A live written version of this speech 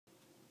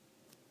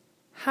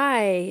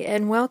Hi,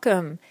 and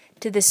welcome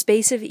to the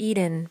Space of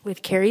Eden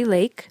with Carrie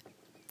Lake.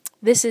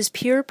 This is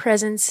Pure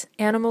Presence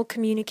Animal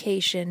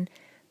Communication,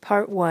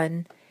 Part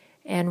 1,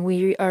 and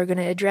we are going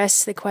to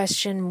address the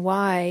question,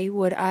 why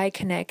would I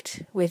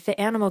connect with the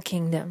animal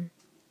kingdom?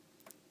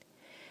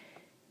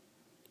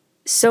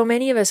 So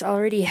many of us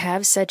already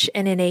have such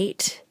an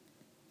innate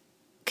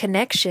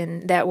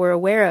connection that we're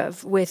aware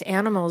of with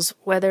animals,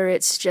 whether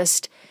it's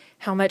just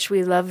how much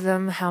we love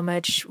them, how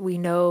much we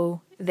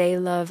know they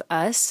love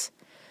us,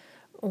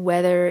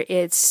 whether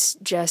it's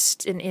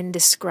just an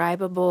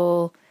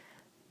indescribable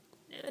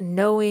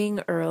knowing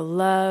or a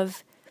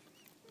love.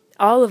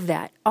 All of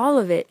that, all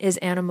of it is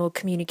animal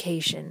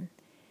communication.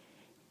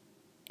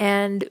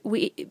 And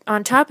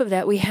on top of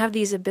that, we have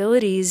these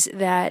abilities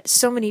that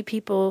so many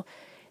people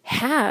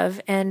have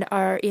and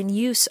are in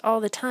use all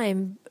the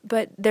time,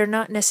 but they're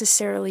not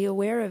necessarily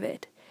aware of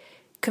it.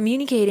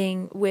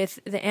 Communicating with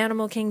the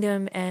animal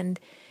kingdom and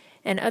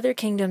other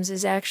kingdoms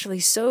is actually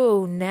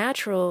so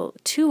natural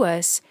to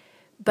us,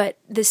 but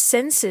the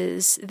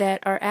senses that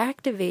are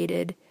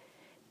activated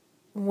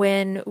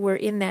when we're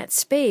in that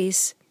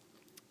space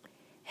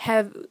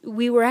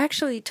we were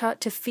actually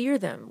taught to fear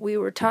them. We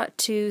were taught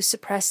to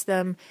suppress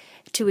them,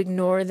 to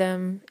ignore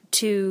them,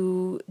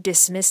 to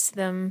dismiss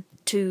them,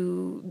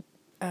 to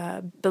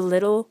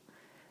belittle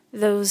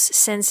those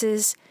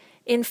senses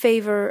in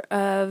favor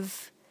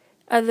of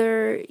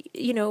other,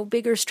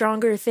 bigger,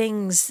 stronger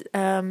things,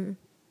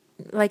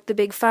 like the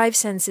big five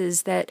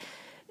senses that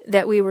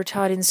we were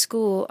taught in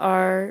school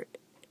are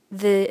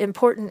the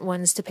important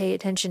ones to pay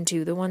attention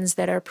to, the ones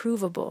that are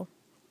provable.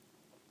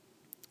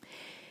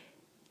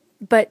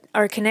 But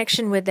our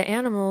connection with the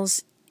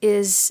animals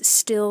is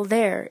still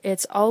there.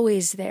 It's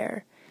always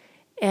there.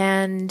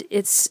 And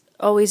it's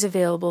always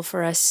available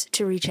for us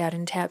to reach out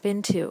and tap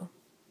into.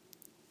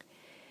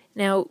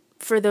 Now,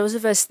 for those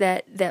of us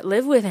that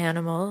live with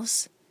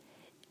animals,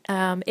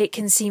 it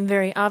can seem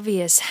very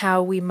obvious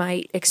how we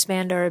might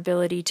expand our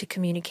ability to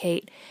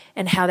communicate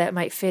and how that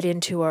might fit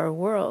into our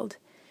world.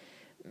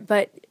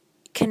 But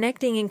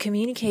connecting and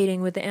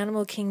communicating with the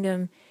animal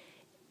kingdom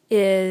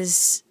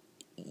is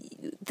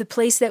the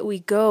place that we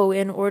go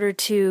in order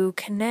to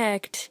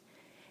connect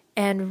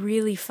and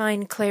really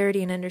find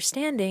clarity and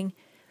understanding.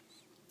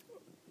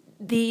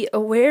 The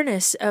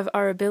awareness of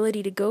our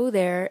ability to go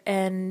there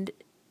and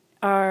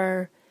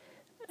our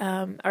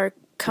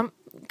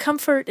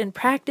comfort and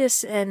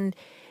practice and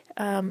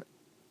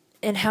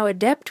how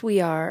adept we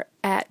are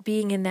at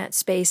being in that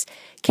space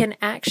can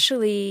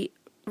actually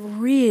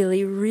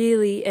really,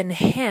 really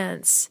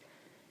enhance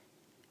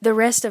the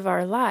rest of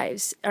our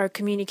lives, our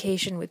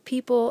communication with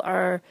people,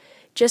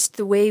 just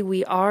the way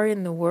we are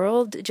in the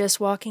world, just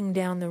walking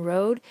down the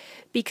road.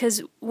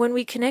 Because when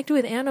we connect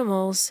with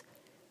animals,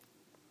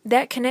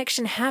 that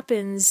connection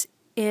happens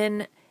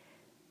in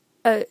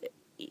a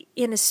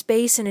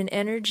space and an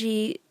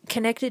energy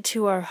connected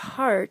to our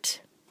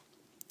heart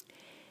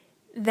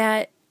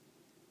that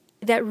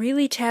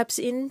really taps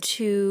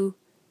into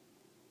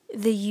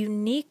the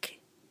unique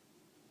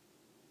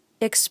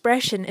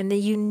expression and the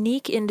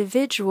unique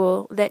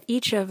individual that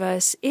each of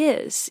us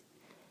is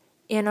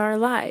in our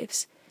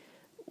lives.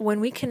 When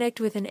we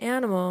connect with an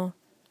animal,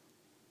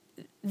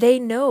 they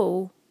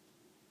know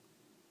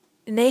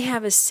and they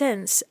have a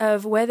sense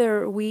of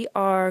whether we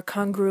are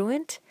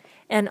congruent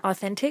and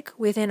authentic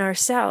within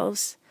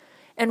ourselves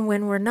and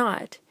when we're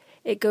not.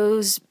 It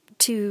goes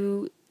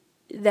to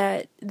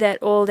that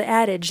old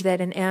adage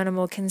that an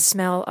animal can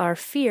smell our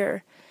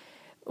fear.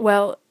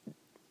 Well,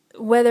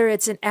 whether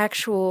it's an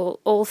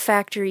actual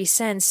olfactory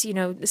sense,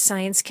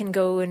 science can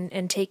go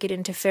and take it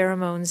into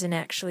pheromones and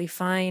actually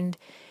find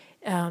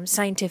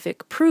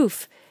scientific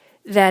proof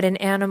that an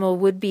animal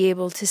would be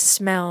able to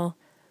smell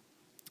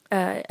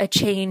a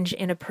change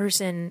in a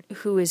person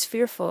who is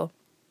fearful.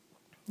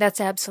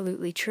 That's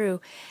absolutely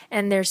true.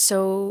 And there's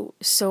so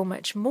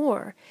much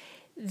more.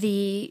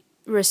 The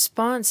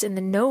response and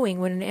the knowing,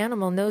 when an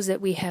animal knows that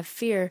we have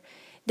fear,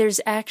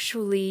 there's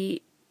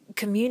actually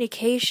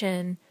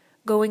communication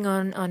going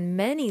on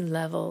many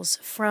levels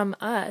from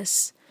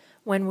us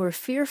when we're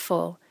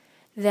fearful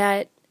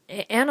that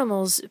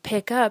animals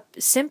pick up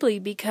simply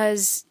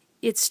because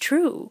it's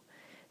true,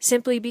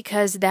 simply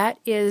because that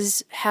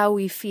is how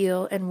we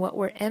feel and what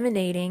we're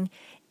emanating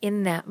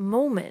in that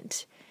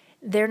moment.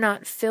 They're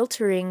not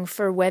filtering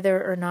for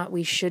whether or not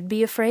we should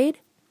be afraid.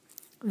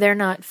 They're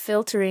not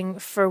filtering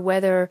for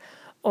whether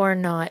or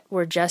not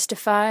we're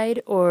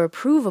justified or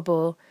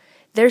provable.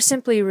 They're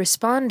simply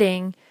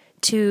responding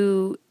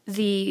to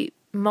the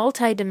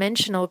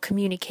multidimensional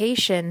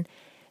communication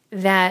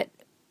that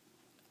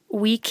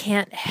we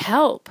can't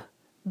help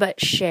but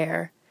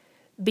share,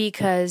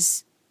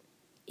 because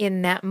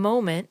in that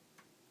moment,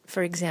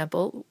 for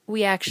example,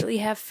 we actually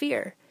have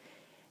fear.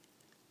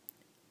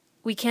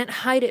 We can't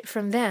hide it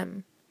from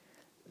them,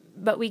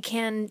 but we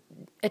can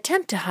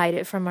attempt to hide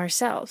it from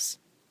ourselves.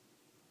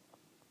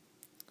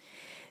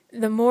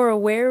 The more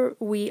aware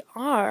we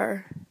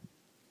are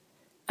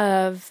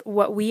of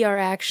what we are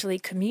actually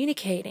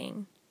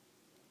communicating,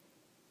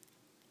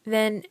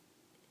 then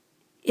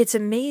it's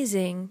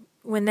amazing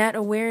when that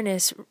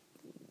awareness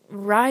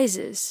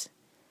rises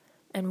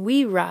and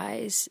we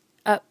rise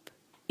up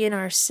in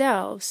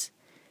ourselves,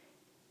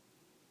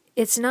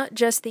 it's not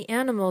just the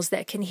animals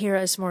that can hear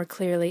us more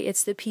clearly,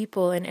 it's the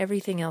people and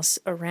everything else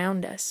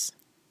around us.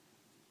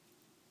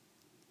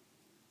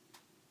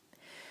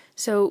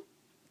 So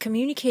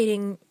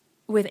communicating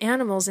with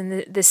animals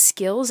and the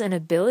skills and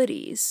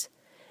abilities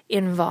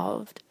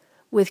involved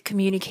with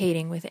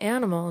communicating with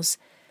animals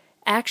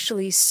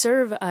actually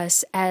serve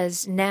us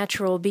as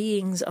natural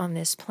beings on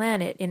this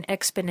planet in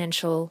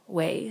exponential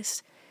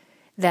ways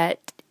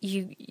that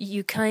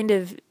you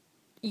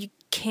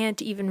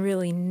can't even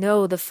really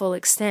know the full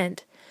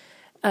extent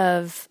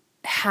of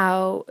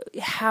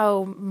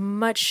how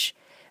much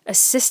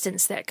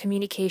assistance that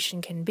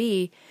communication can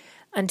be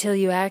until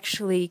you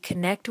actually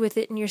connect with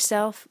it in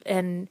yourself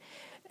and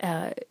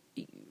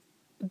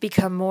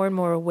become more and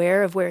more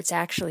aware of where it's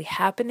actually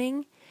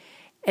happening,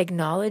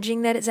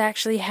 acknowledging that it's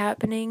actually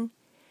happening,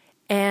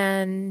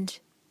 and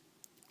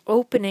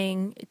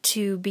opening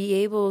to be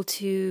able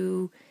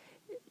to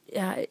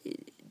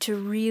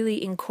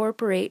really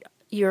incorporate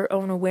your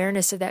own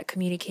awareness of that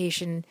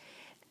communication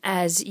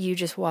as you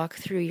just walk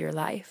through your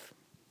life.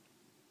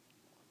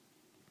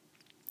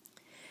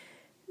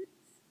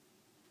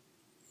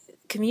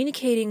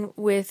 Communicating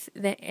with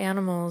the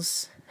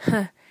animals,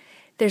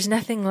 there's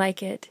nothing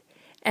like it.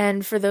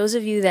 And for those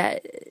of you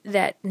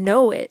that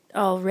know it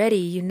already,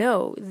 you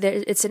know,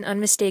 it's an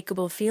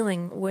unmistakable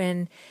feeling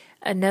when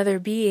another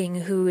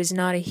being who is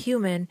not a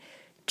human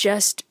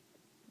just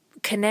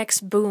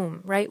connects, boom,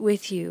 right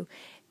with you.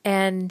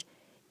 And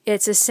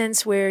it's a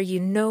sense where you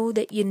know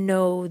that you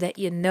know that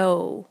you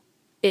know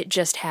it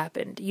just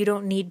happened. You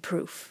don't need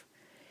proof.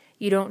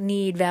 You don't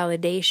need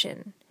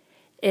validation.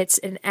 It's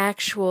an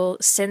actual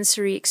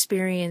sensory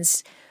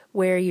experience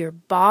where your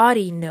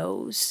body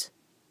knows,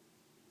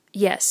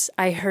 yes,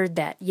 I heard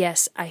that.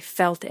 Yes, I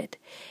felt it.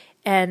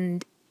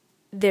 And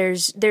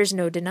there's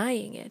no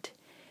denying it.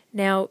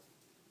 Now,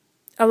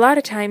 a lot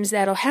of times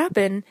that'll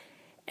happen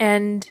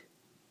and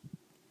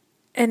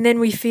then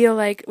we feel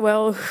like,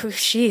 well,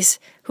 geez,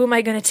 who am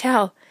I going to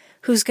tell?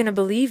 Who's going to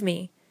believe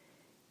me?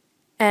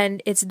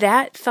 And it's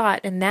that thought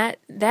and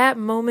that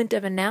moment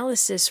of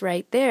analysis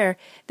right there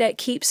that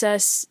keeps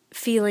us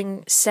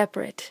feeling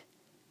separate.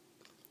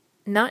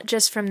 Not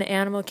just from the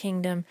animal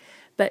kingdom,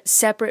 but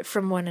separate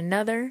from one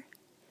another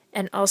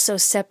and also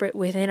separate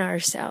within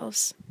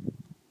ourselves.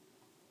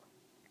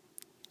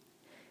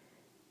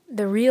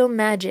 The real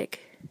magic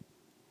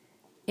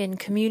in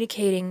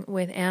communicating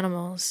with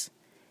animals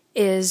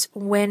is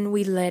when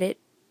we let it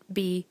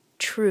be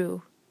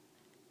true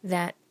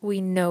that we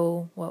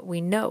know what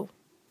we know.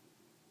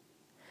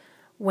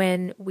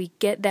 When we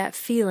get that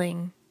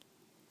feeling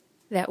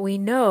that we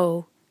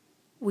know,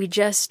 we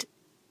just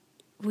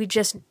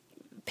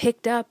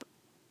picked up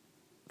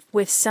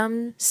with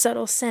some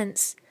subtle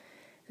sense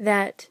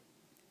that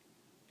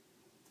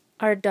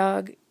our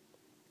dog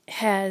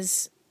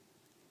has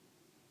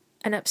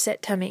an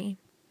upset tummy,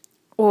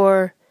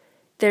 or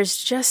there's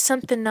just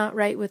something not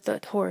right with the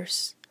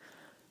horse,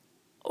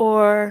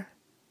 or,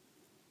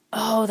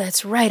 oh,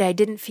 that's right, I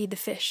didn't feed the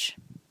fish,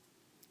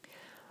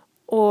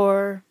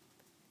 or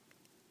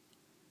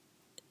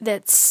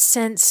that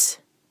sense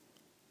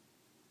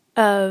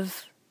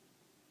of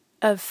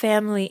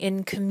family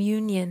in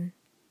communion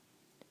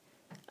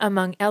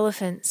among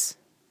elephants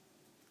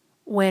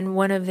when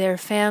one of their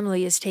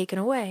family is taken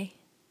away,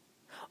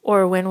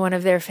 or when one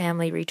of their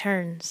family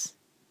returns.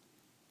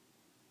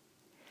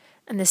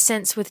 And the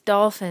sense with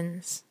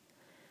dolphins,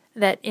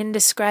 that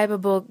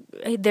indescribable,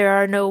 there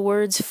are no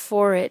words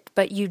for it,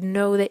 but you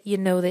know that you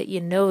know that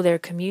you know they're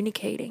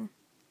communicating.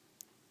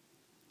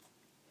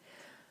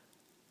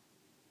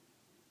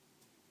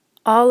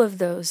 All of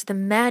those, the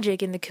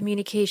magic in the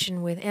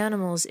communication with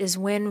animals is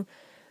when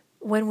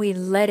we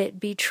let it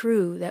be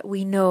true that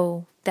we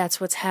know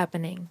that's what's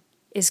happening,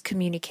 is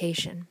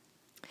communication.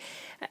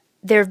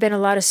 There have been a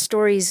lot of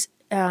stories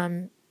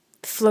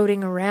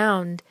floating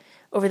around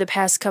over the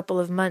past couple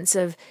of months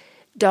of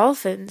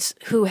dolphins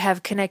who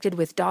have connected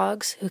with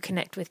dogs, who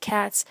connect with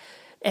cats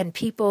and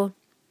people,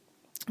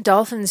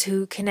 dolphins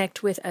who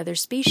connect with other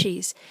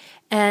species.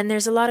 And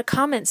there's a lot of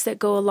comments that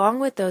go along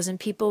with those, and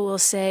people will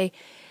say,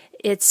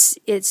 it's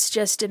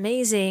just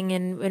amazing,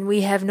 and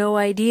we have no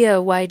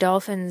idea why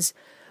dolphins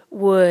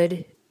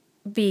would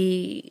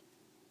be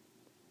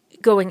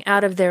going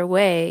out of their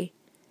way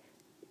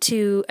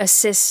to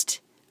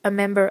assist a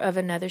member of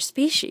another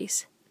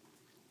species.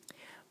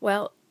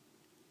 Well,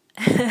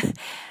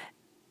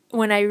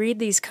 when I read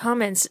these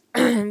comments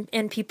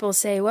and people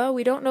say, well,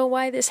 we don't know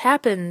why this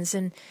happens,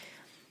 and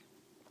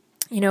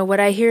what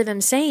I hear them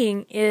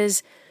saying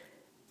is,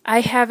 I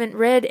haven't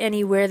read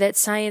anywhere that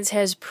science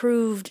has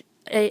proved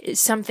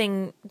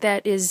something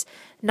that is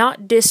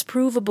not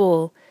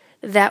disprovable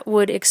that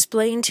would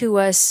explain to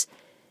us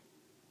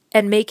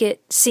and make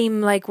it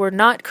seem like we're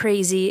not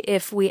crazy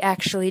if we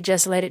actually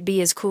just let it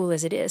be as cool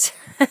as it is.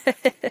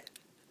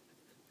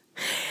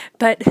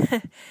 But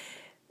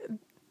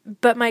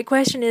my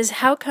question is,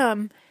 how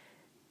come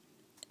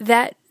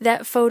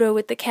that photo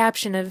with the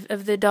caption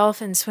of the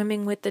dolphin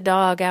swimming with the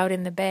dog out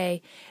in the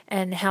bay,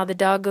 and how the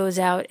dog goes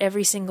out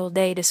every single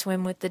day to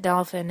swim with the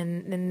dolphin,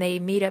 and they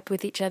meet up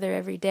with each other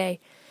every day.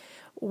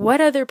 What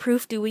other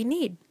proof do we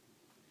need?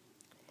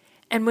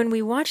 And when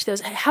we watch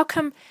those, how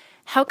come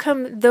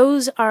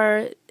those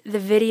are the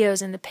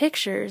videos and the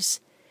pictures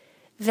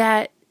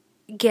that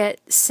get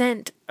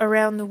sent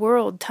around the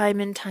world time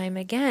and time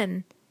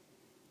again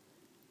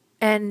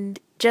and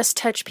just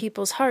touch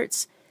people's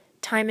hearts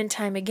time and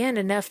time again,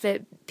 enough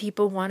that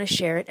people want to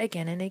share it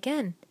again and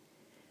again?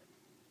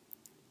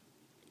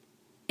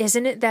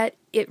 Isn't it that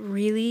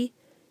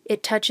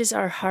it touches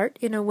our heart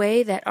in a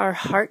way that our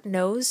heart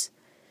knows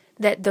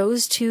that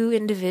those two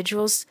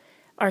individuals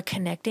are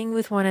connecting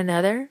with one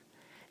another,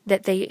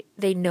 that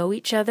they know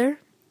each other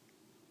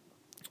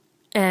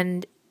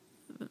and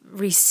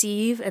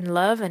receive and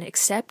love and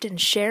accept and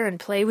share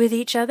and play with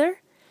each other?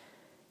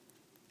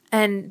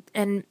 And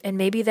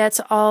maybe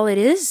that's all it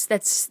is.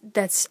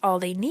 That's all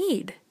they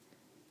need.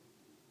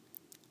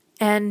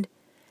 And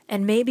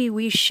maybe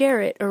we share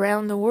it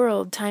around the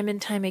world time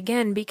and time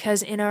again,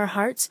 because in our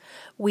hearts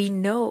we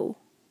know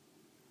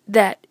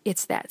that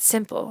it's that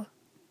simple.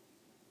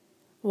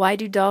 Why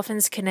do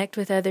dolphins connect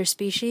with other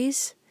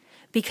species?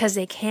 Because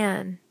they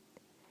can.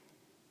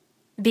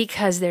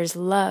 Because there's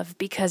love.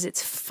 Because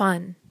it's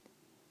fun.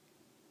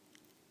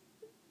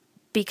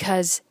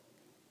 Because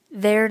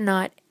they're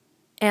not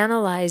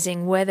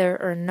analyzing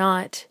whether or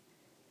not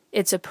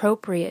it's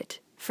appropriate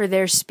for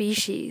their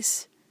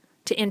species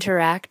to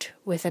interact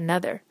with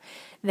another.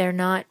 They're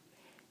not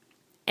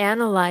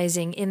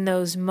analyzing in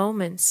those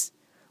moments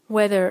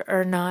whether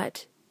or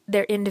not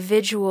their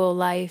individual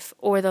life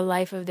or the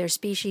life of their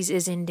species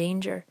is in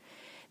danger.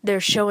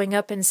 They're showing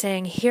up and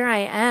saying, here I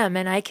am,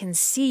 and I can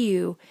see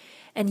you,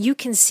 and you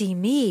can see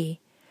me.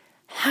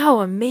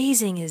 How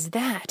amazing is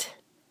that?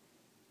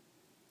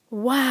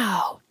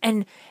 Wow.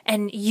 And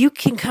you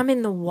can come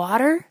in the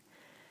water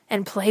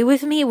and play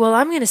with me? Well,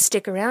 I'm going to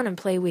stick around and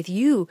play with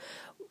you.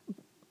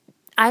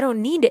 I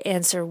don't need to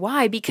answer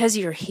why, because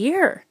you're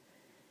here.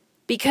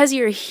 Because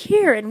you're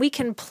here and we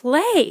can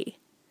play.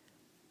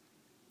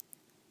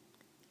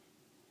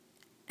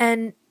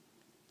 And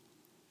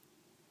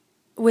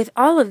with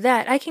all of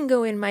that, I can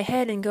go in my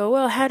head and go,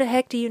 well, how the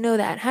heck do you know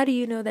that? How do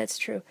you know that's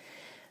true?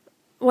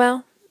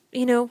 Well,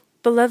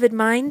 beloved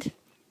mind,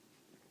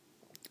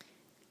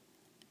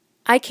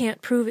 I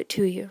can't prove it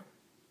to you.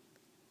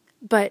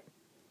 But,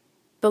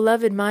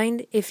 beloved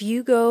mind, if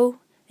you go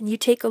and you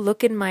take a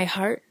look in my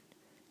heart,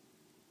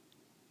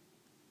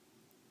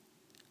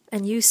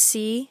 and you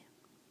see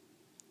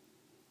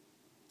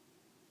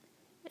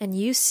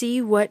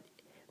what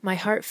my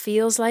heart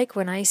feels like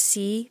when I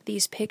see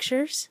these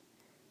pictures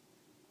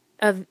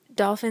of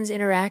dolphins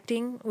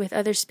interacting with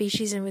other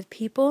species and with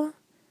people,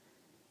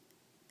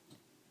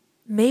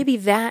 maybe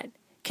that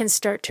can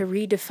start to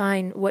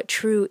redefine what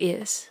true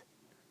is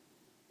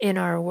in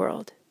our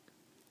world.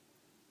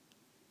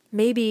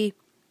 Maybe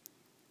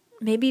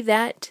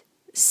that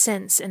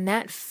sense and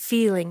that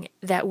feeling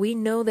that we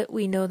know that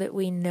we know that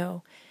we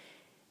know,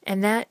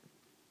 and that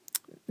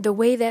the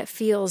way that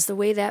feels, the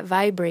way that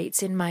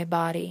vibrates in my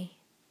body,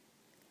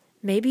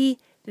 maybe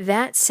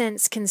that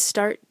sense can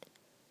start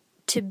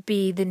to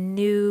be the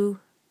new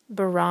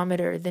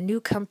barometer, the new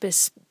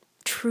compass,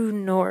 true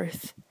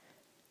north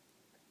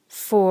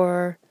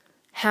for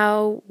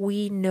how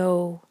we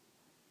know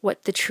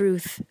what the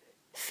truth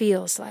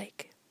feels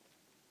like.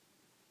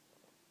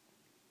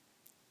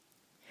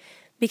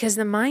 Because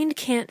the mind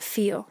can't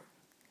feel.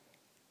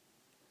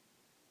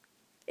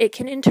 It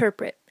can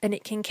interpret and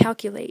it can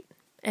calculate,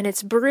 and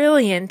it's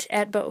brilliant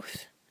at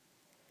both.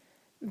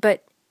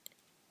 But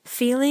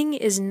feeling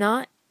is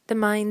not the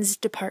mind's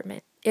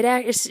department.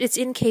 It's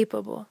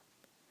incapable.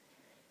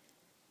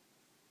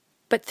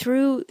 But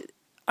through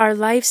our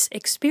life's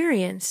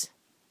experience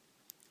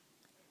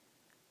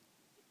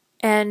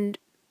and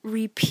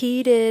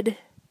repeated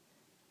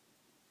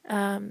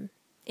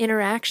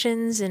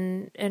interactions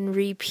and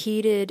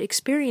repeated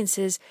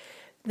experiences,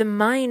 the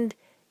mind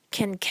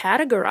can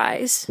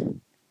categorize.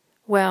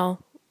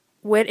 Well,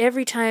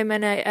 every time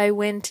I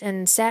went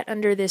and sat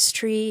under this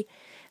tree,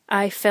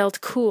 I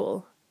felt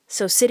cool.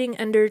 So sitting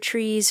under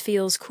trees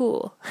feels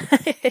cool.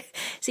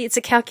 See, it's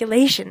a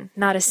calculation,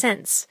 not a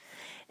sense.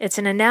 It's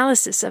an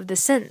analysis of the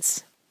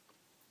sense,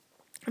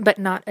 but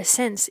not a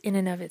sense in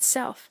and of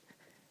itself.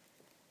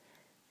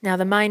 Now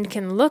the mind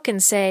can look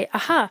and say,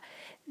 aha,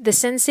 the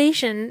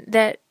sensation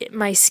that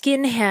my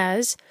skin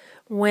has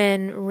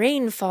when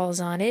rain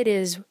falls on it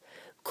is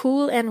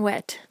cool and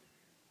wet.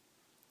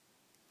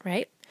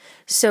 Right?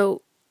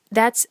 So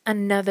that's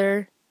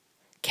another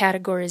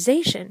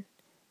categorization,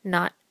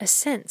 not a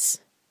sense.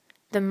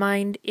 The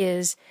mind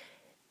is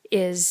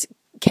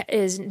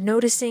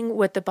noticing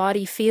what the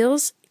body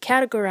feels,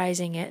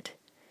 categorizing it,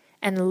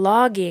 and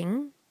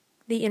logging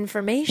the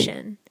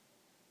information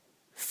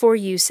for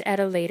use at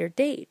a later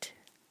date.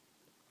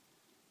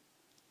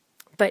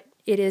 But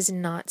it is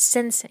not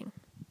sensing.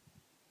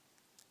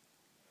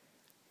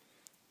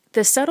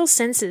 The subtle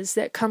senses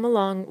that come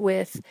along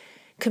with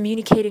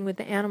communicating with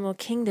the animal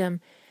kingdom,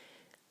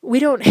 we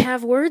don't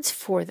have words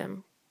for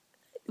them.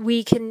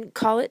 We can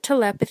call it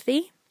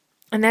telepathy,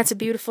 and that's a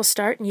beautiful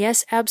start. And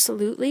yes,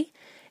 absolutely,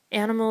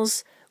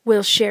 animals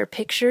will share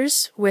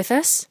pictures with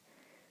us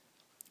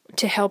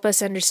to help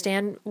us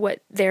understand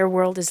what their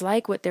world is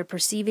like, what they're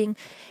perceiving,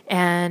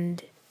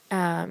 and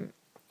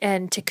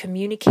to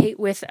communicate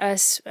with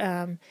us,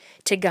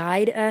 to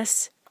guide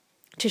us,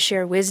 to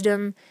share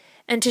wisdom,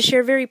 and to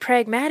share very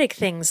pragmatic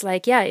things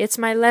like, yeah, it's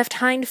my left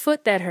hind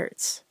foot that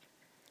hurts.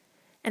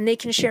 And they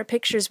can share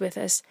pictures with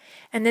us.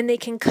 And then they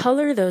can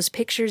color those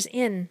pictures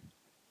in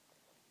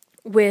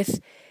with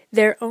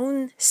their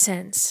own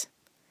sense.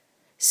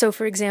 So,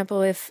 for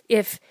example, if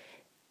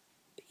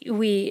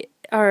we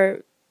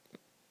are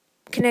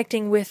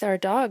connecting with our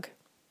dog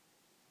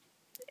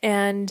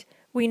and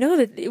we know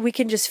that we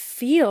can just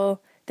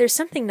feel there's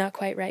something not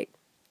quite right.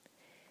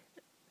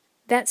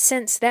 That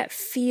sense, that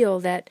feel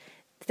that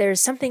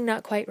there's something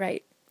not quite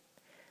right.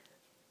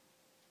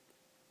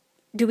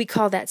 Do we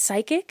call that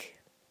psychic?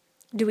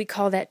 Do we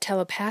call that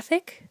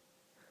telepathic?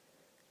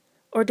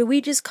 Or do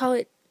we just call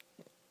it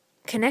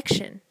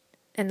connection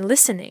and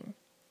listening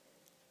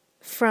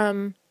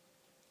from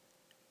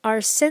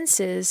our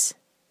senses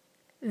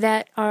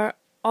that are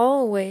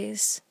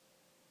always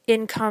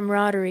in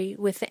camaraderie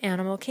with the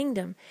animal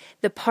kingdom?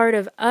 The part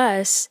of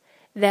us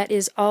that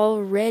is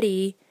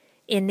already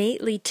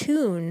innately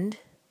tuned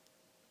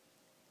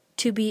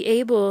to be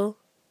able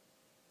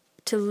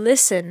to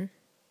listen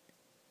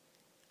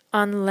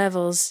on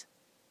levels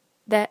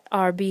that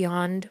are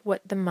beyond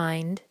what the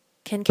mind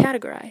can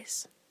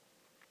categorize.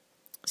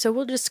 So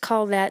we'll just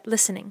call that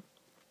listening.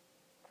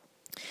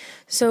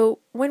 So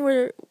when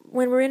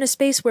we're in a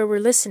space where we're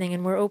listening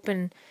and we're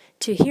open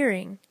to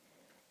hearing,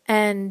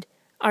 and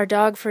our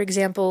dog, for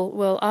example,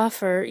 will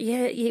offer,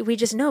 yeah, we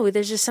just know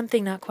there's just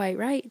something not quite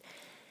right.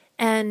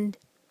 And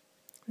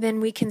then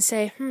we can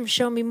say,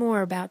 show me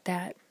more about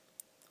that.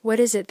 What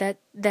is it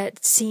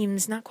that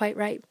seems not quite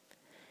right?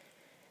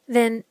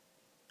 Then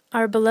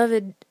our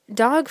beloved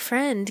dog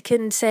friend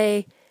can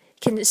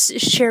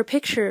share a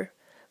picture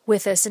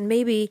with us, and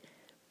maybe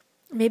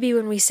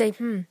when we say,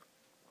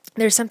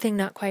 there's something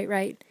not quite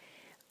right,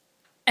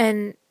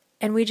 and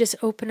we just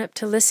open up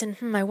to listen,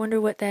 I wonder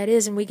what that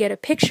is, and we get a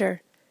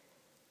picture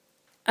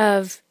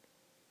of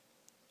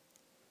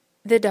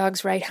the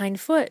dog's right hind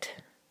foot.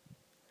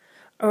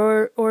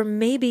 Or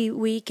maybe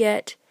we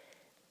get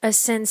a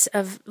sense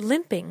of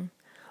limping,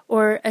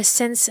 or a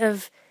sense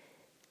of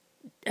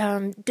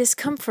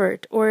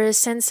discomfort, or a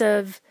sense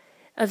of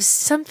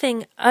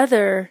something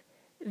other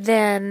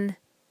than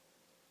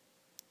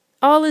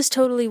all is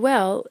totally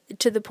well,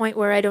 to the point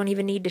where I don't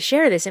even need to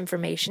share this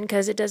information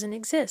because it doesn't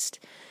exist.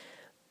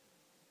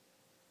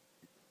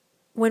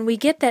 When we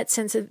get that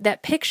sense of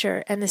that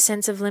picture and the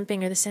sense of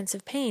limping or the sense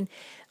of pain,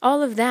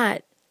 all of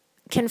that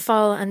can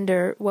fall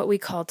under what we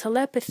call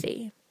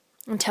telepathy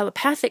and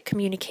telepathic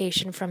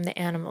communication from the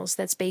animals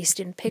that's based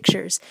in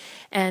pictures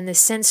and the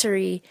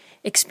sensory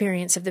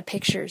experience of the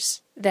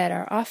pictures that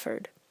are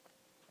offered.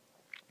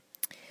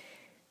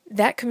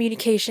 That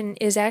communication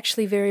is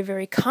actually very,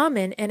 very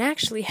common and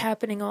actually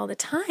happening all the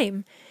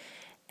time.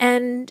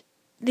 And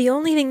the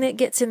only thing that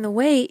gets in the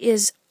way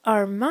is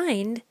our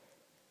mind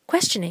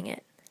questioning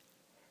it.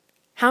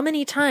 How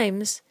many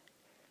times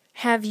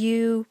have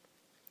you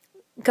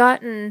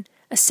gotten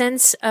a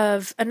sense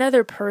of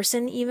another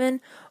person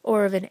even,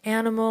 or of an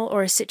animal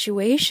or a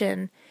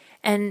situation,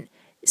 and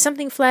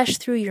something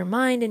flashed through your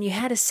mind and you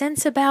had a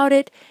sense about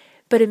it,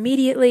 but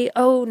immediately,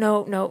 oh,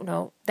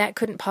 no, that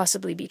couldn't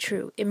possibly be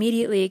true.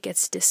 Immediately it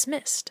gets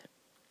dismissed.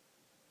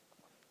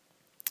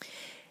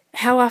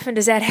 How often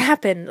does that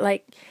happen?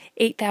 Like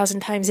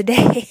 8,000 times a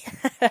day?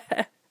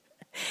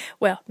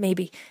 Well,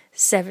 maybe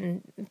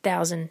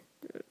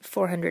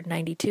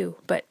 7,492,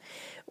 but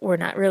we're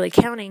not really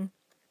counting.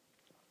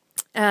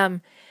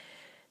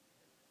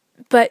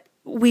 But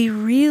we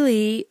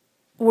really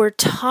were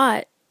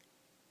taught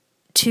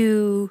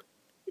to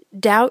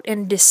doubt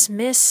and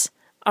dismiss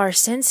our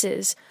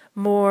senses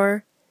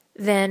more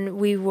than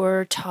we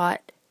were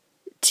taught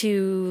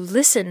to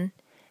listen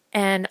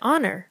and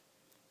honor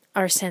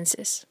our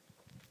senses.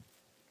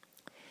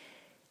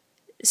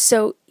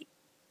 So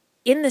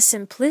in the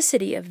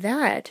simplicity of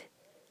that,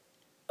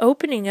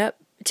 opening up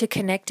to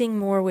connecting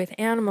more with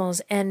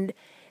animals and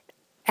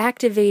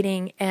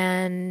activating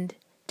and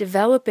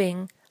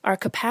developing our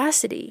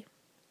capacity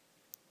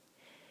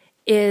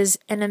is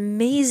an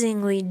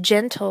amazingly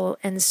gentle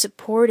and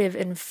supportive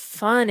and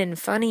fun and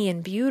funny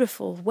and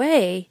beautiful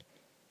way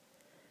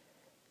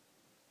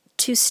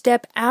to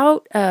step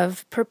out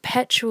of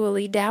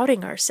perpetually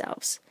doubting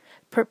ourselves,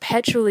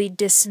 perpetually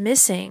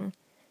dismissing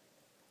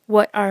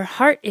what our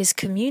heart is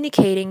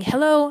communicating.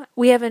 Hello,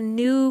 we have a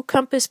new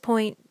compass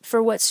point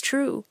for what's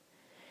true.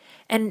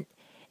 And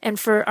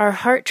for our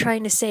heart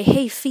trying to say,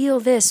 hey, feel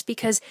this,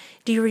 because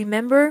do you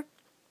remember?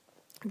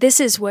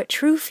 This is what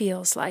true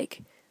feels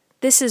like.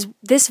 This is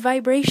this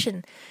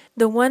vibration,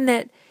 the one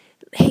that,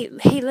 hey,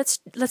 let's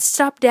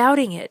stop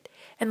doubting it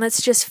and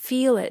let's just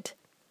feel it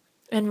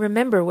and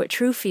remember what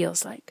true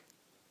feels like.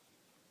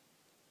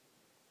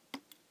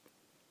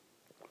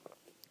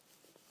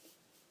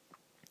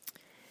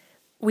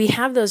 we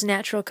have those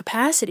natural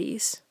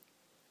capacities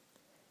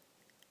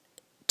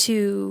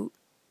to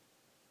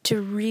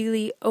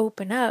really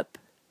open up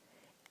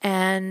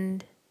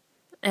and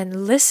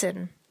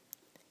listen.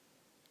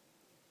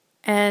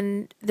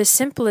 And the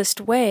simplest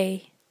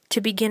way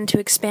to begin to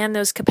expand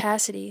those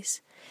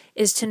capacities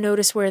is to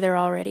notice where they're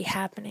already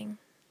happening.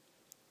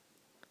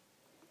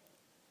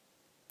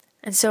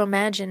 And so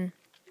imagine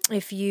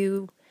if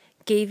you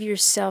gave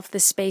yourself the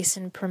space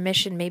and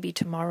permission, maybe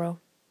tomorrow,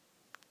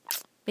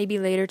 maybe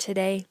later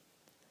today,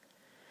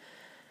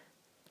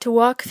 to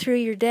walk through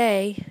your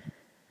day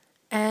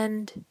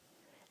and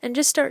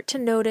just start to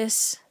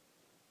notice,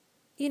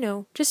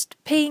 just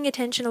paying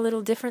attention a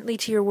little differently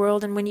to your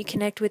world. And when you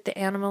connect with the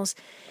animals,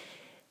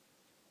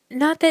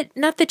 not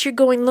that you're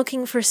going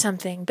looking for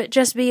something, but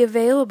just be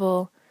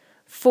available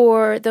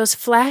for those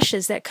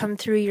flashes that come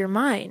through your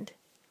mind.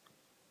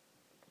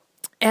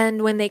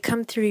 And when they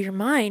come through your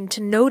mind,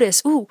 to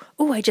notice, ooh,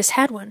 I just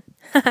had one.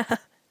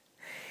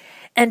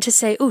 And to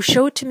say, ooh,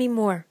 show it to me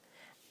more.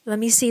 Let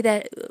me see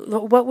that.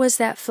 What was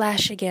that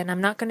flash again?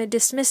 I'm not going to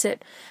dismiss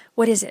it.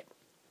 What is it?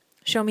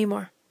 Show me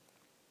more.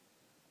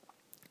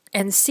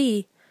 And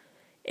see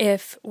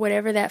if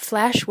whatever that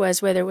flash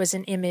was, whether it was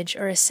an image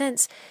or a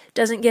sense,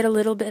 doesn't get a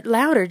little bit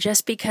louder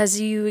just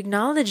because you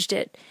acknowledged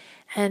it.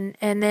 And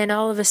then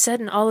all of a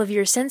sudden, all of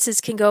your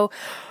senses can go,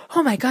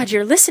 oh my God,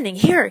 you're listening.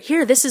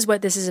 Here, this is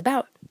what this is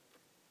about.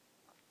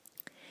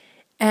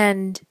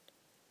 And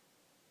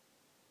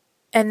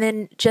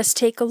then just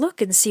take a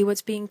look and see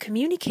what's being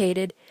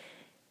communicated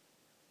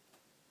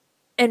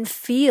and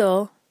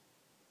feel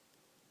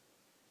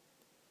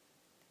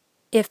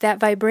if that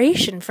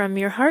vibration from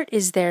your heart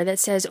is there that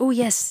says, oh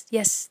yes,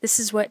 this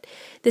is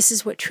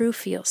what true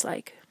feels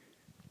like.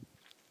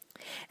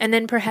 And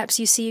then perhaps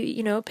you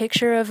see, a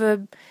picture of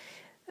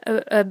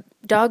a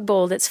dog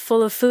bowl that's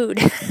full of food.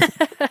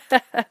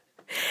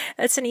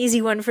 That's an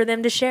easy one for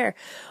them to share.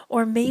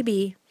 Or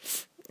maybe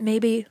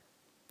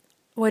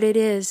what it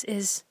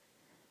is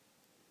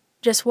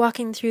just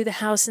walking through the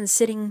house and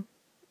sitting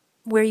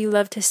where you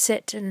love to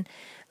sit and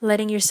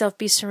letting yourself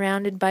be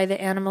surrounded by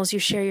the animals you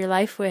share your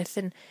life with,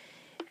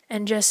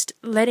 and just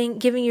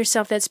giving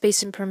yourself that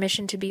space and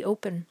permission to be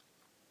open.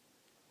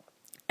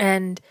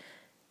 And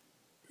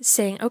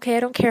saying, okay,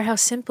 I don't care how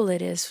simple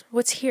it is.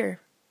 What's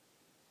here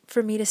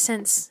for me to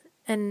sense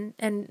and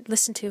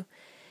listen to?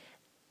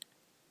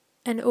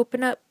 And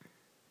open up.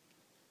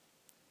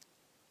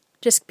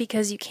 Just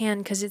because you can,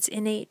 because it's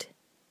innate.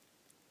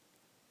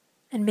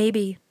 And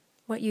maybe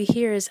what you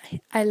hear is,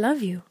 I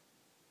love you.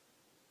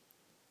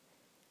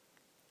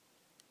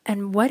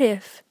 And what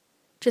if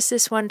just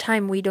this one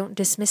time we don't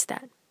dismiss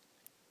that?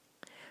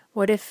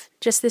 What if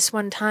just this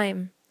one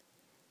time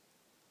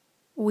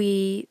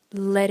we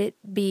let it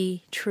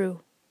be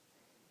true?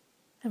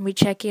 And we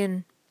check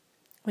in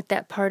with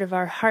that part of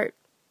our heart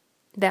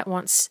that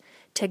wants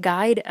to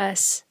guide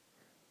us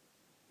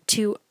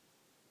to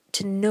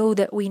know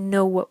that we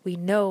know what we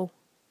know.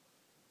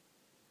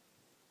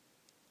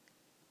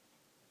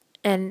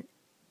 And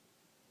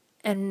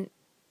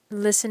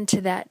listen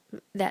to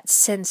that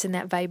sense and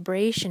that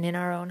vibration in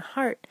our own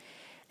heart,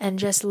 and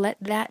just let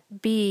that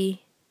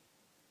be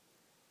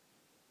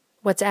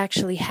what's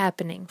actually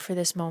happening for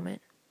this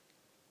moment.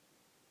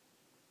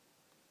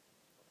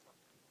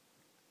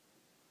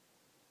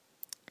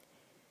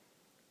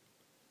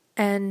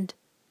 And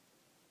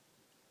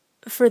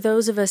for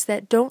those of us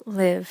that don't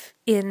live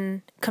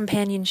in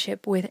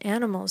companionship with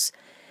animals,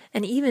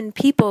 and even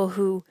people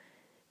who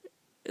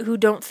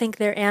don't think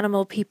they're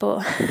animal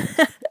people,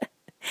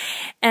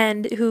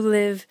 and who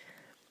live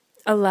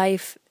a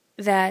life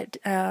that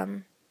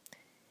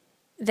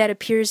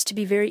appears to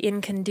be very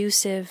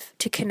inconducive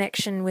to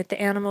connection with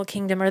the animal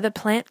kingdom or the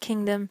plant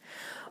kingdom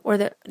or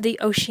the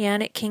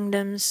oceanic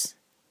kingdoms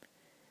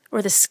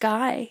or the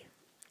sky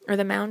or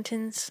the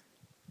mountains.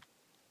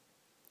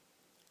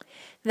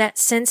 That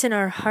sense in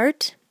our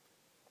heart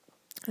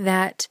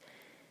that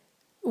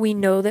we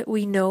know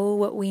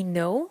what we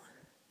know,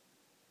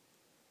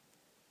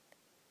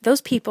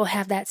 those people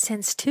have that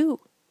sense too.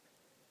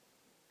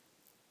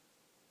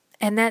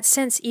 And that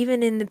sense,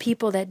 even in the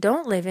people that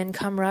don't live in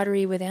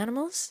camaraderie with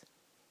animals,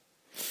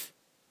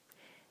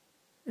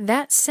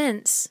 that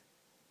sense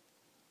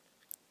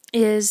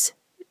is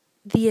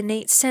the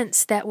innate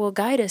sense that will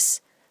guide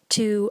us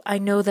to, I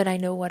know that I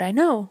know what I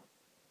know,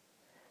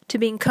 to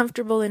being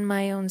comfortable in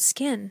my own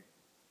skin.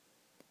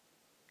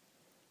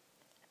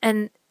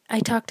 And I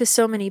talk to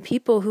so many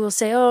people who will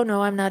say, oh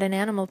no, I'm not an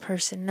animal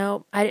person.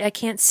 No, I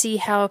can't see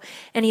how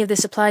any of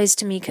this applies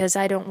to me because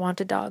I don't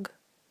want a dog.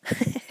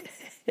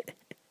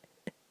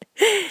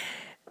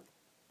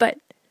 But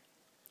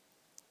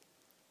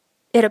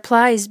it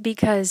applies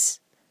because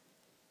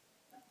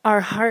our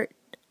heart,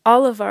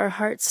 all of our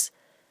hearts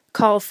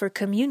call for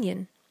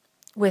communion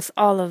with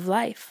all of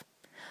life.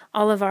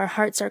 All of our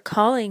hearts are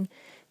calling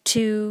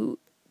to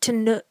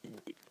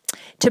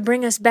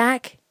bring us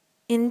back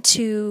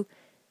into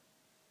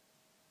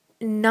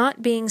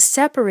not being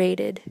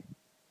separated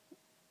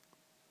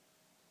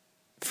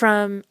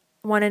from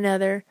one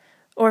another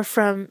or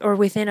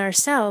within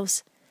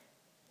ourselves,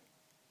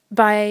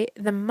 by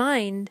the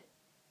mind,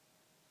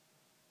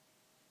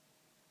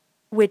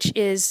 which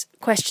is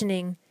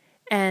questioning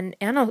and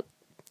analyzing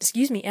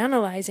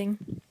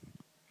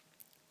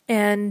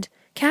and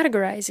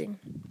categorizing.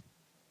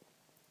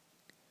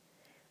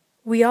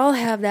 We all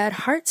have that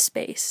heart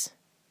space.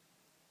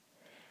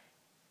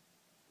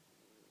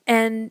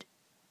 And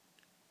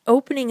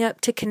opening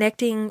up to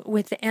connecting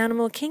with the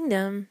animal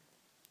kingdom,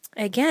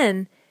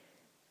 again,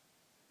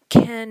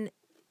 can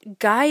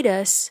guide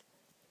us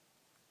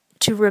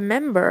to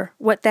remember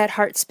what that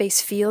heart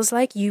space feels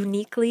like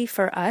uniquely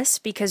for us,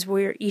 because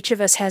each of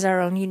us has our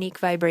own unique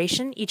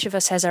vibration, each of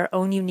us has our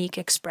own unique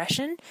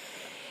expression.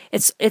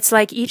 It's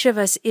like each of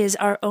us is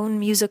our own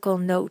musical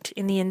note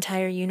in the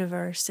entire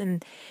universe,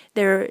 and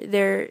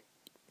there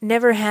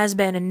never has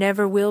been and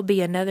never will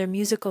be another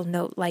musical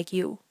note like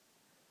you.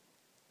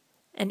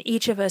 And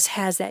each of us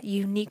has that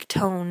unique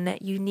tone,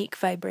 that unique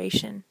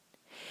vibration.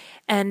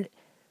 And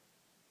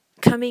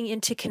coming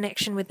into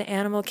connection with the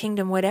animal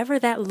kingdom, whatever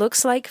that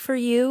looks like for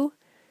you,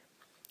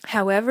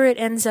 however it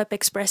ends up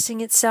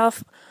expressing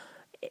itself,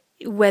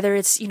 whether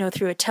it's,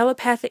 through a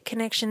telepathic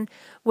connection,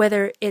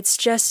 whether it's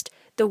just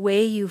the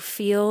way you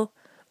feel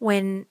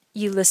when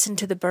you listen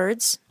to the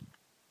birds,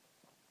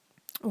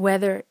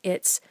 whether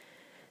it's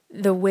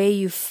the way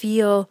you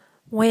feel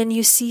when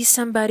you see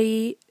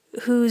somebody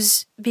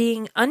who's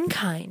being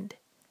unkind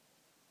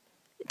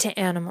to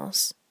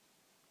animals,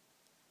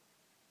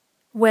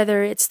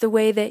 whether it's the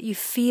way that you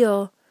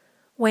feel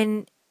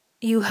when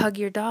you hug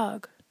your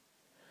dog,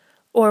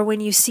 or when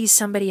you see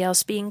somebody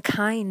else being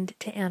kind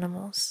to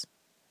animals.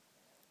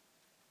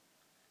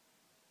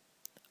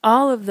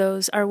 All of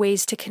those are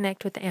ways to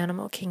connect with the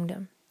animal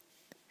kingdom.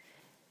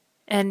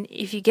 And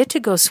if you get to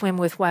go swim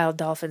with wild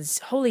dolphins,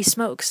 holy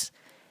smokes,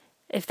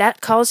 if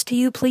that calls to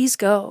you, please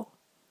go.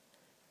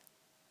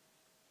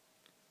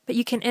 But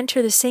you can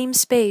enter the same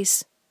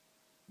space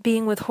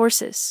being with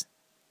horses,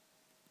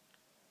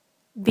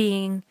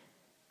 being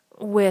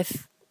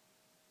with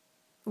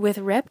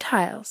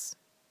reptiles,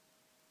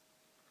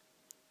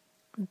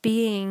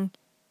 being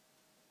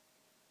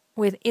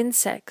with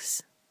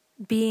insects,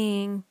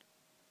 being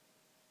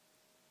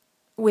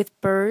with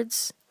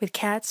birds, with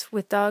cats,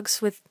 with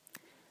dogs, with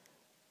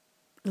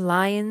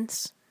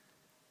lions.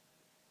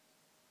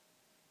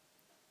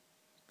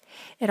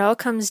 It all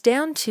comes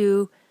down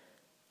to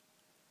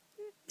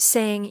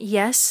saying,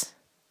 yes,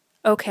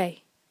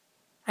 okay,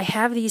 I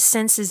have these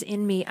senses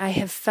in me. I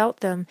have felt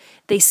them.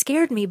 They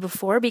scared me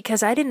before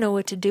because I didn't know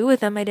what to do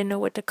with them. I didn't know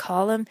what to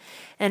call them.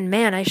 And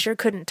man, I sure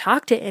couldn't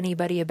talk to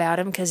anybody about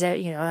them because,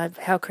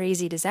 how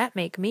crazy does that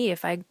make me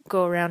if I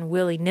go around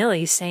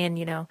willy-nilly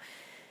saying,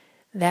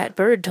 that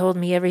bird told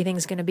me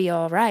everything's going to be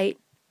all right.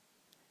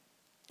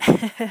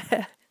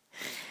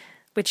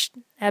 Which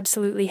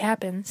absolutely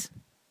happens.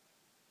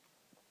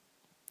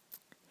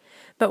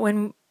 But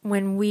when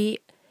we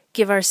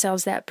give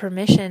ourselves that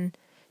permission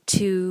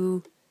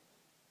to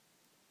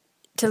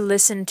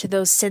listen to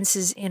those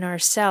senses in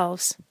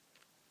ourselves,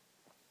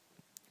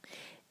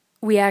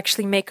 we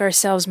actually make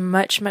ourselves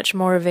much, much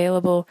more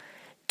available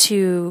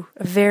to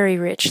a very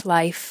rich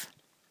life,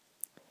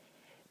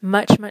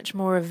 much, much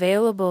more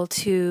available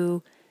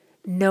to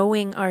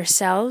knowing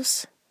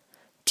ourselves,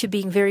 to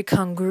being very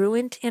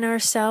congruent in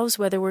ourselves,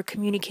 whether we're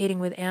communicating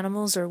with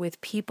animals or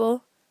with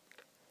people.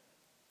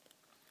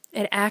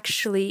 It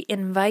actually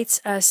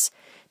invites us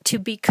to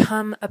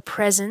become a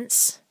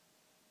presence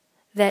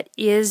that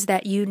is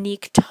that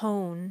unique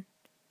tone,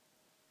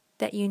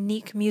 that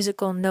unique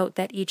musical note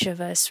that each of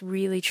us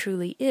really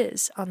truly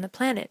is on the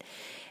planet.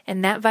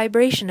 And that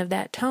vibration of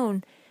that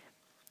tone,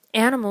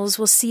 animals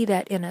will see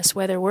that in us,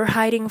 whether we're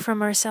hiding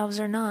from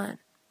ourselves or not.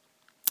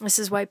 This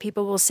is why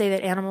people will say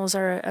that animals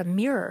are a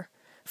mirror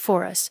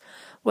for us.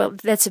 Well,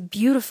 that's a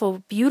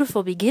beautiful,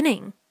 beautiful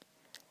beginning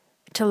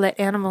to let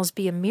animals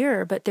be a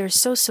mirror, but there's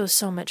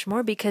so much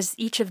more, because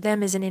each of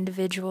them is an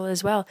individual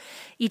as well.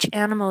 Each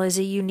animal is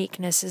a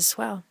uniqueness as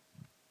well.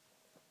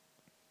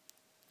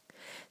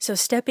 So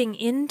stepping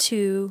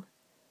into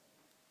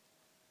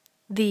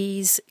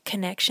these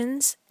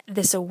connections,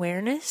 this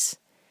awareness,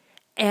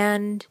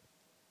 and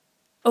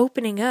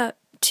opening up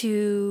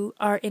to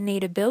our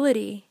innate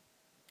ability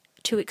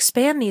to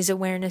expand these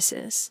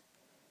awarenesses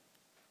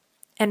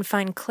and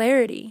find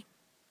clarity,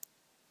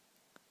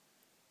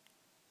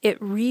 it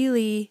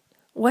really,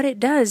 what it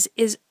does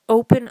is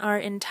open our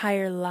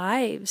entire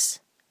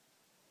lives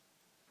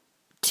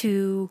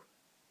to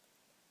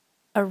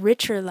a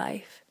richer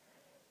life,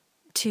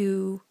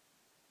 to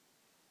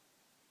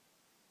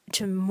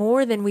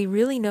more than we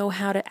really know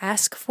how to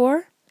ask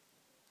for.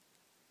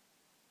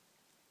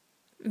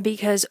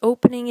 Because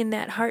opening in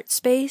that heart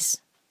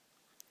space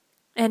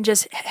and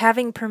just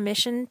having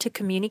permission to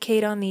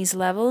communicate on these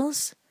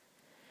levels,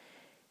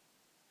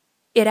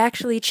 it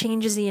actually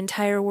changes the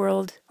entire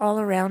world all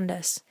around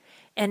us.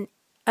 And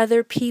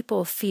other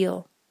people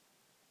feel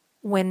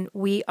when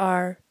we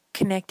are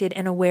connected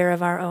and aware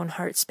of our own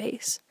heart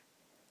space.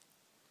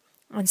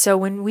 And so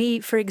when we,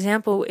 for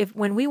example,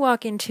 when we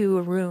walk into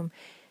a room,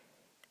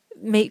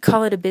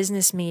 call it a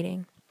business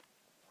meeting,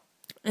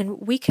 and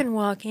we can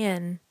walk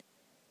in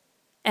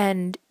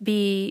and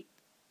be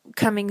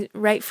coming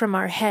right from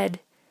our head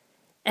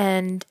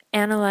and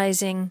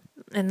analyzing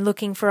and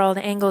looking for all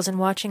the angles and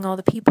watching all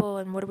the people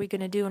and what are we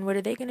going to do and what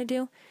are they going to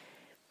do.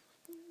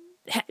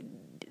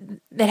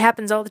 That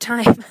happens all the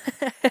time.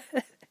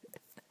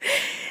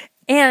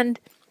 and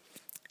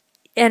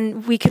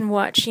we can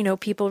watch,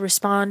 people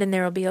respond, and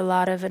there will be a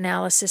lot of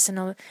analysis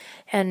and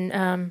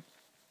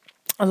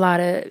a lot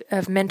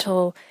of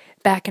mental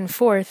back and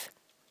forth.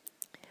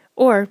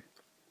 Or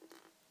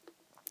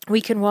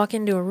we can walk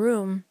into a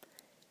room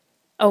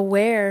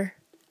aware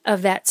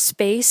of that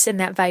space and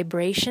that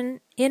vibration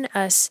in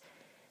us,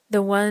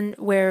 the one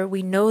where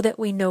we know that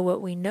we know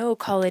what we know,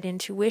 call it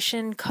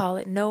intuition, call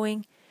it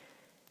knowing,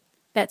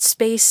 that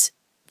space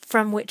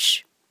from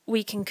which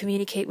we can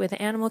communicate with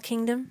the animal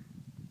kingdom.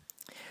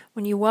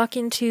 When you walk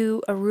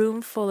into a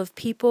room full of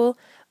people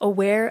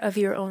aware of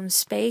your own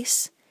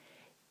space,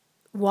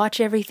 watch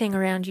everything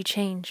around you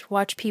change.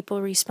 Watch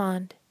people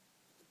respond.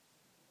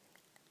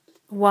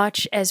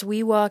 Watch as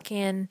we walk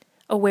in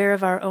aware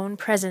of our own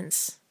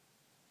presence,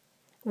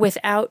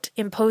 without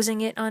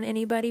imposing it on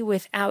anybody,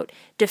 without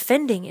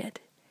defending it,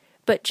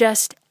 but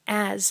just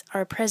as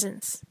our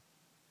presence.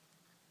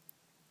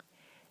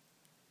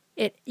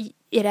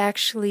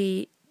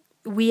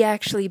 We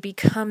actually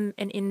become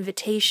an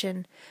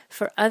invitation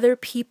for other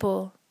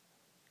people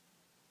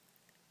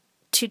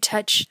to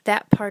touch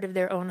that part of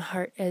their own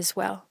heart as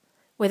well,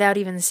 without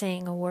even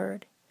saying a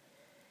word.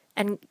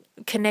 And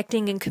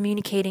connecting and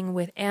communicating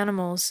with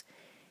animals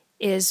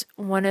is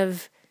one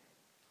of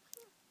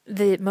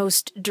the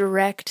most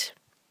direct,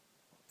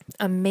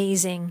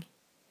 amazing,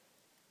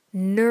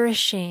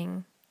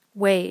 nourishing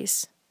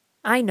ways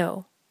I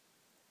know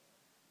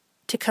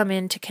to come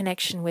into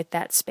connection with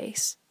that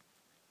space.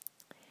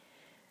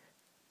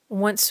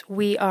 Once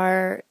we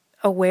are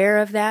aware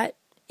of that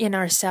in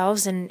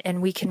ourselves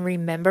and we can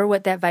remember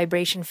what that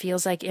vibration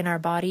feels like in our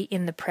body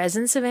in the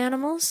presence of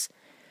animals,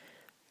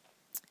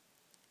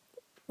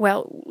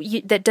 well,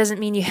 that doesn't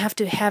mean you have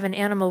to have an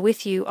animal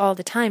with you all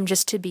the time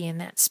just to be in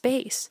that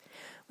space.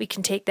 We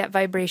can take that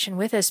vibration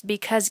with us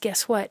because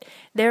guess what?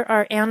 There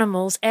are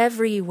animals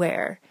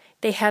everywhere.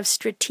 They have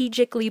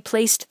strategically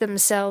placed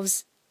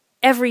themselves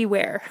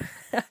everywhere.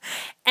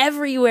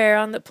 Everywhere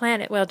on the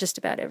planet. Well, just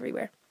about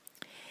everywhere.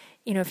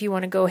 If you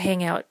want to go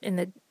hang out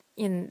in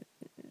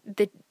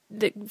the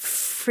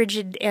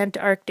frigid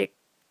Antarctic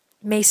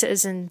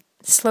mesas and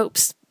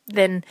slopes,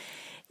 then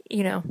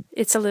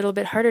it's a little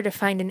bit harder to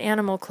find an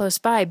animal close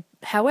by.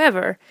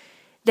 However,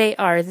 they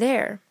are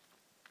there.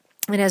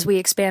 And as we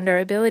expand our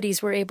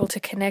abilities, we're able to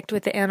connect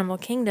with the animal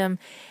kingdom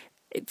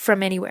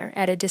from anywhere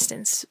at a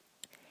distance.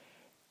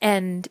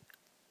 And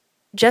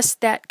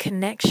just that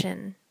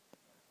connection,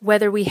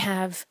 whether we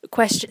have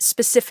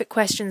specific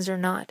questions or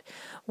not,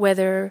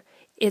 whether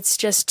it's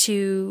just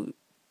to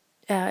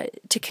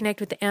connect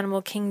with the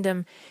animal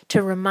kingdom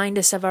to remind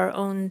us of our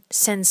own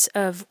sense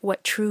of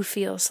what true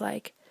feels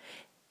like.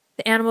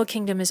 The animal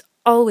kingdom is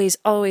always,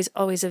 always,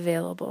 always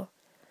available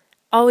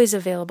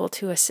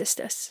to assist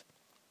us.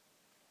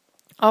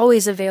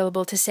 Always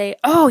available to say,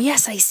 oh,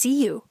 yes, I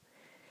see you.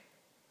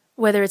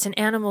 Whether it's an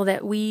animal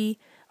that we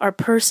are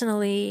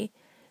personally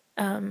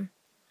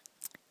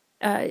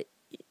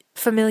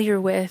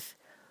familiar with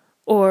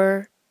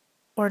or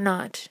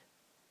not.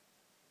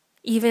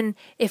 Even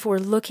if we're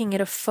looking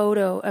at a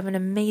photo of an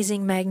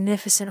amazing,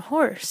 magnificent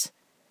horse,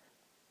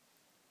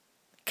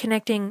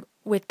 connecting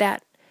with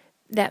that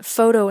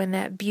photo and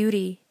that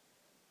beauty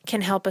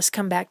can help us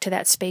come back to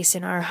that space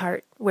in our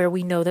heart where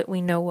we know that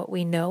we know what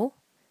we know,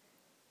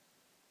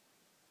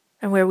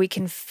 and where we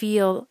can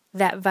feel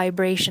that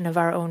vibration of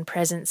our own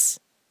presence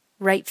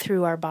right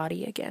through our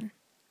body again.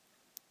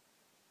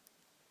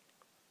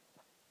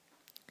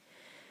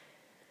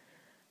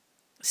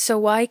 So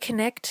why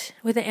connect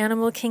with the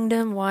animal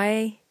kingdom?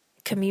 Why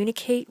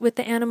communicate with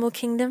the animal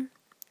kingdom?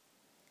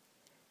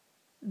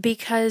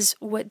 Because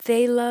what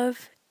they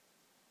love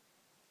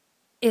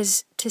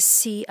is to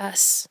see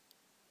us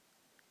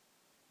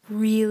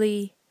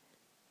really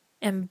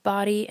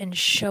embody and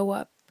show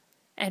up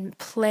and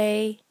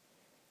play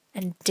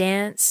and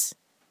dance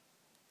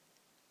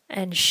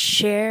and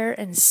share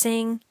and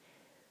sing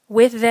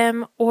with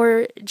them,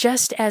 or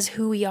just as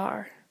who we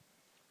are.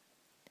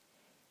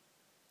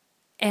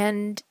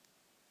 And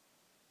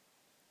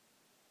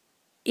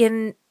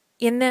in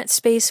that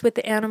space with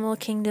the animal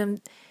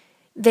kingdom,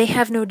 they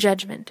have no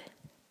judgment.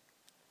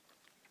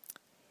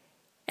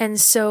 And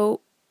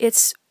so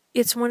it's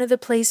one of the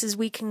places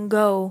we can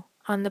go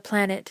on the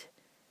planet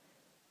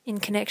in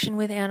connection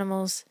with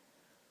animals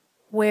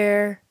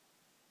where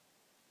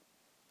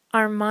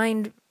our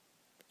mind,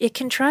 it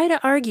can try to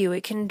argue,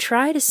 it can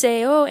try to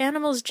say, oh,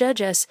 animals judge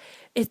us,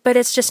 but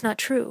it's just not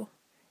true.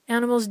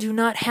 Animals do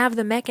not have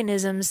the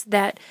mechanisms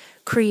that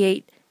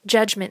create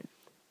judgment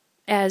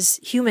as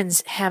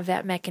humans have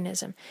that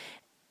mechanism.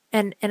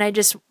 And I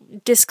just,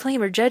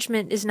 disclaimer,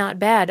 judgment is not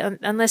bad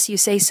unless you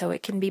say so.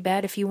 It can be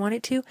bad if you want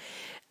it to.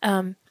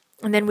 And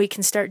then we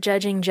can start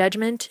judging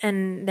judgment,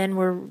 and then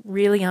we're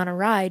really on a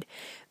ride.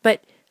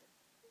 But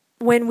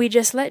when we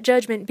just let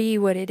judgment be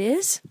what it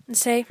is and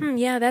say,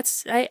 yeah,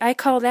 I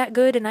call that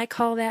good and I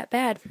call that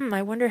bad.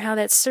 I wonder how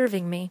that's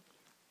serving me.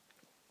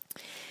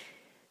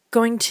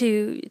 Going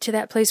to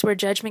that place where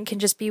judgment can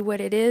just be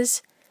what it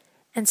is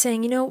and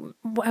saying,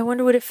 I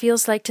wonder what it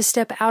feels like to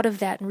step out of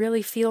that and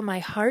really feel my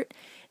heart.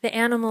 The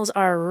animals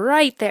are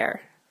right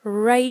there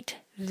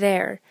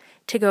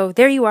to go,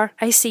 there you are,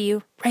 I see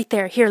you, right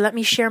there. Here, let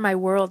me share my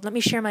world. Let me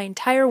share my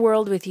entire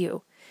world with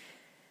you.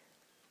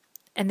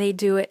 And they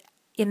do it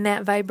in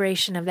that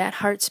vibration of that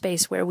heart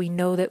space where we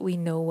know that we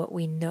know what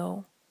we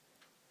know.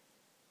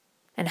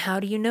 And how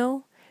do you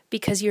know?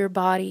 Because your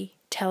body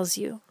tells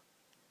you.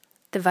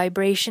 The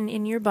vibration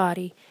in your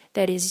body,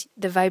 that is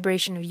the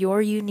vibration of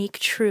your unique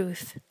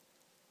truth,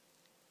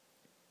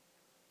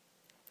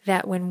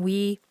 that when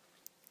we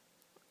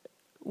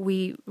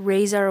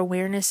raise our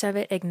awareness of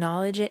it,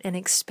 acknowledge it, and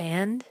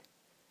expand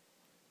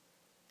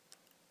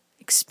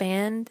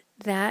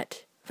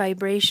that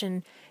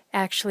vibration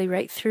actually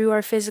right through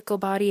our physical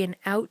body and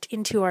out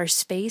into our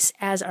space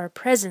as our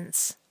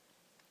presence.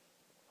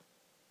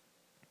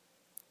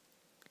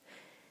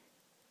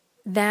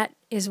 That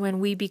is when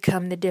we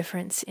become the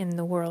difference in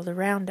the world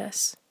around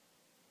us.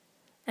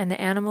 And the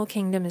animal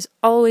kingdom is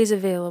always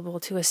available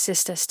to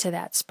assist us to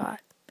that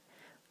spot.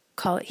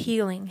 Call it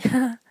healing.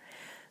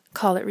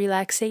 Call it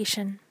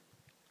relaxation.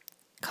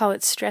 Call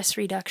it stress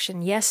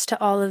reduction. Yes to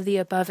all of the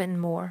above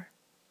and more.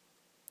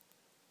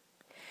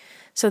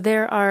 So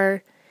there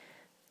are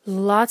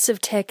lots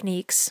of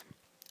techniques,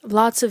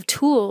 lots of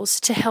tools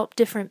to help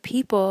different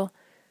people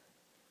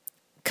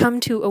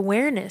come to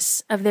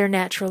awareness of their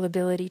natural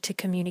ability to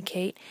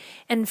communicate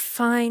and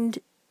find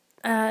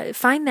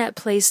that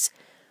place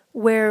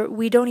where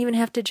we don't even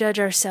have to judge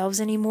ourselves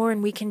anymore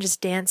and we can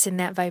just dance in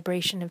that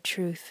vibration of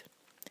truth.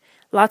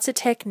 Lots of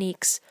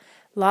techniques,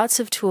 lots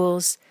of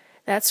tools.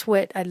 That's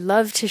what I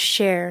love to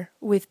share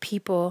with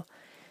people.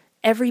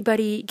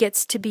 Everybody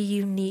gets to be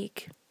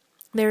unique.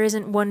 There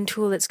isn't one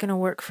tool that's going to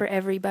work for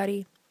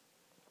everybody.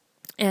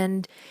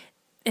 And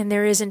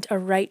there isn't a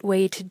right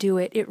way to do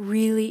it. It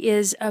really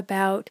is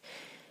about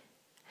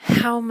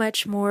how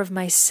much more of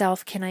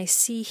myself can I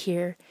see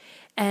here,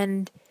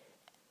 and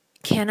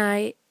can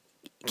I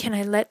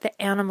let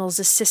the animals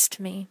assist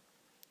me?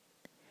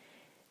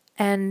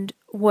 And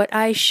what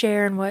I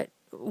share and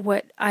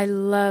what I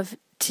love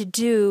to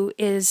do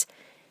is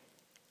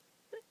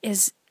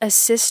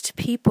assist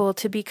people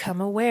to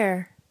become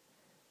aware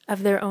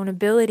of their own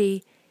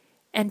ability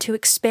and to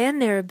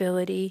expand their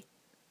ability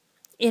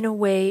in a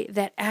way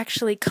that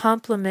actually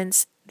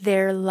complements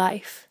their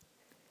life.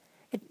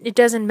 It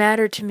doesn't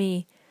matter to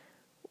me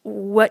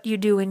what you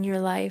do in your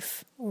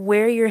life,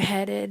 where you're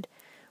headed,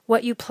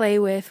 what you play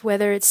with,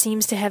 whether it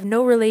seems to have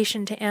no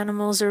relation to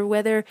animals or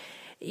whether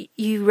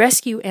you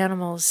rescue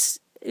animals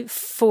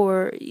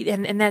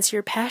and that's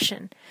your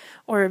passion.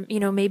 Or,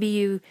 maybe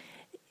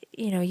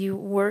you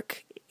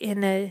work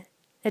in a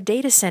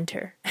data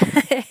center.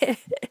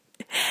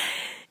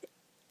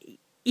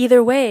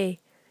 Either way,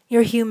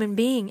 you're a human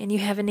being and you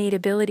have innate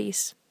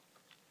abilities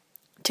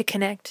to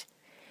connect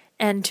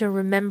and to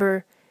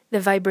remember the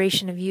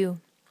vibration of you.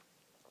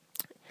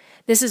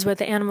 This is what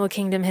the animal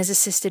kingdom has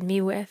assisted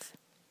me with.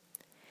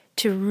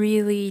 To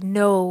really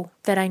know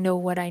that I know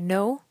what I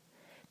know,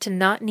 to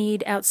not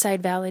need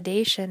outside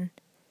validation,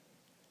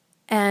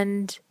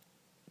 and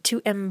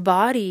to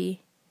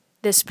embody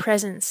this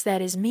presence that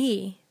is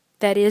me,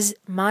 that is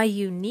my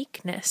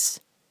uniqueness.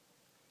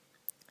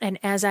 And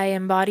as I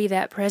embody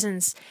that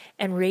presence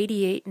and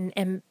radiate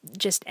and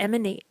just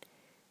emanate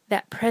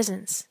that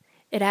presence,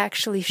 it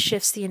actually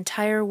shifts the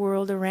entire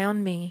world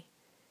around me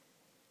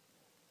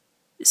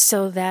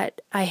so that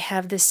I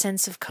have this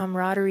sense of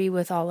camaraderie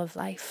with all of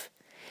life.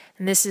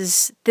 And this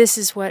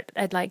is what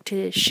I'd like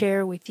to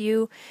share with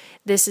you.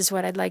 This is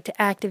what I'd like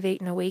to activate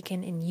and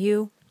awaken in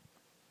you.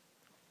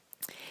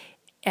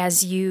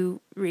 As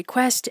you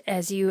request,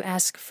 as you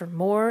ask for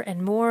more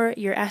and more,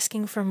 you're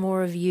asking for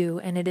more of you,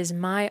 and it is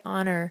my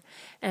honor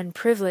and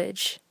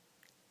privilege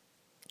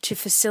to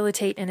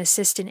facilitate and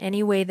assist in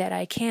any way that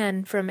I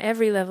can from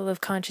every level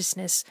of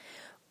consciousness,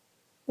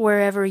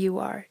 wherever you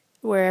are,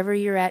 wherever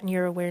you're at in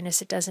your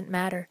awareness, it doesn't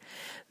matter.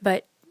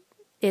 But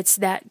it's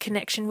that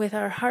connection with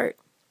our heart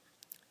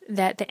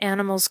that the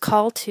animals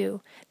call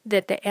to,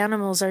 that the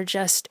animals are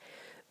just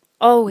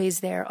always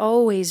there,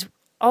 always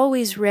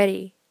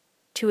ready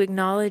to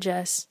acknowledge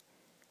us.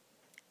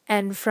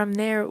 And from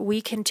there, we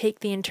can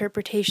take the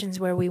interpretations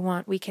where we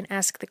want. We can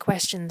ask the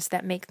questions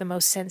that make the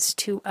most sense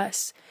to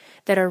us,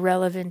 that are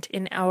relevant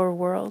in our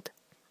world.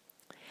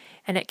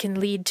 And it can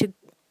lead to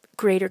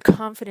greater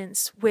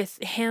confidence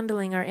with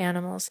handling our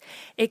animals.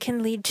 It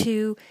can lead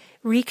to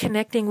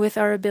reconnecting with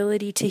our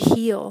ability to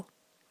heal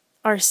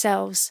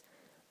ourselves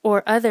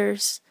or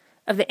others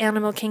of the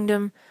animal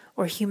kingdom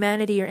or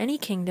humanity or any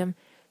kingdom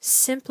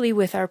simply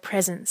with our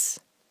presence.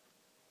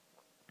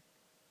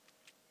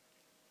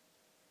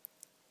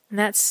 And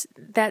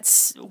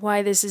that's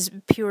why this is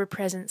pure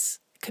presence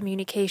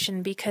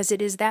communication, because it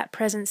is that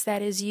presence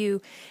that is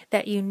you,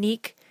 that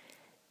unique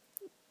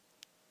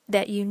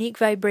that unique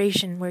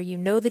vibration where you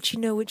know that you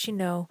know what you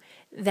know,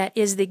 that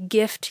is the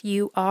gift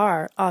you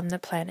are on the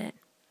planet.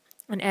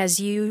 And as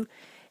you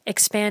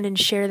expand and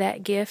share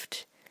that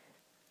gift,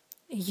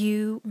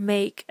 you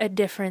make a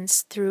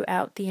difference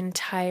throughout the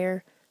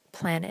entire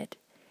planet.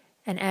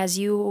 And as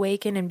you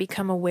awaken and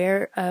become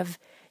aware of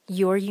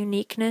your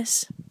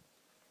uniqueness,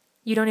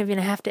 you don't even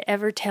have to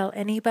ever tell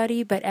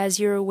anybody, but as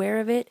you're aware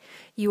of it,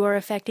 you are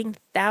affecting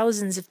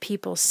thousands of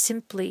people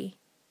simply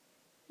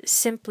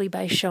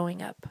by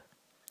showing up,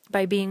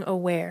 by being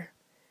aware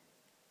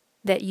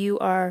that you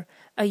are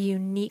a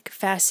unique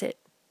facet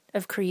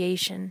of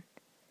creation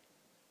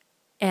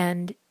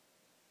and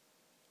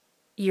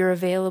you're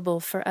available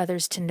for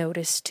others to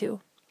notice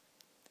too.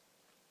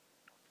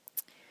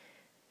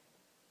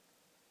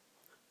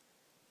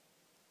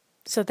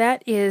 So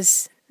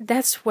that's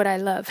what I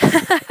love.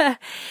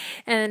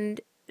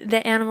 And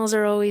the animals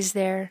are always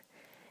there.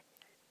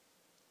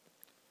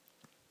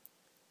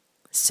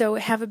 So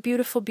have a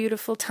beautiful,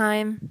 beautiful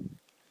time.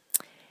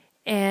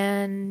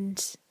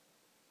 And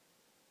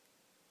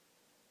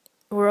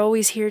we're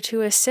always here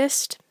to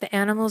assist. The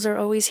animals are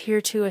always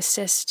here to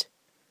assist.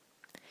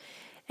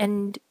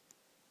 And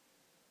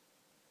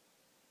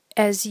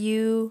as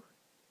you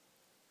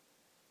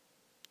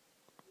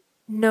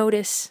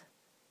notice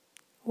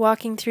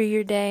walking through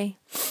your day,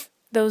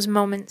 those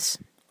moments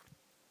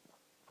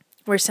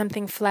where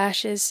something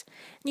flashes,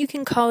 you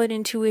can call it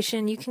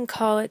intuition, you can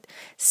call it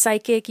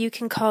psychic, you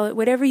can call it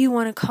whatever you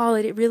want to call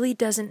it, it really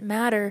doesn't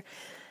matter.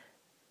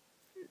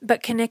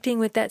 But connecting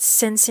with that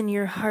sense in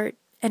your heart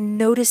and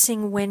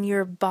noticing when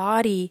your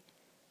body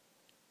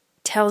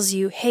tells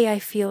you, hey, I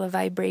feel a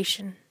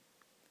vibration.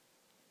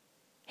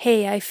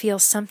 Hey, I feel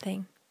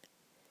something.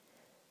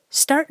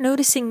 Start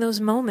noticing those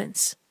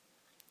moments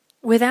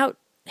without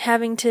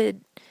having to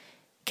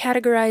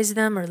categorize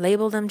them or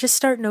label them. Just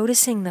start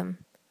noticing them.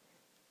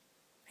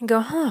 And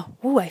go,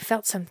 ooh, I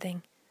felt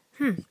something.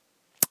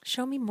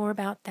 Show me more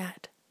about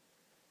that.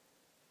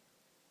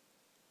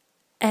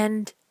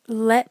 And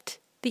let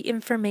the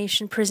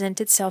information present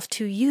itself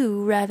to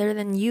you rather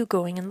than you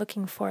going and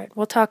looking for it.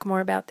 We'll talk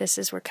more about this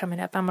as we're coming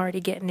up. I'm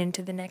already getting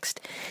into the next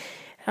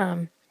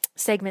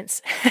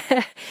segments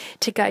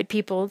to guide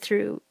people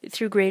through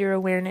greater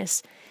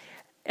awareness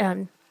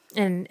and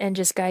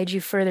just guide you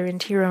further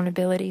into your own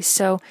abilities.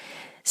 So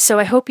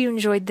I hope you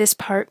enjoyed this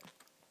part,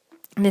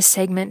 this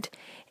segment,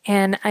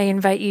 and I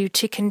invite you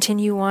to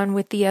continue on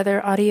with the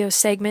other audio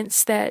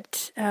segments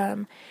that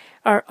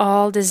are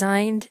all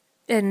designed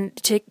and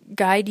to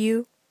guide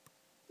you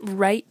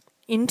right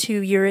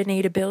into your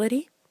innate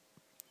ability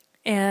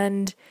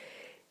and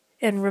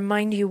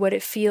remind you what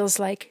it feels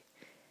like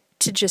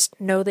to just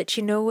know that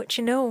you know what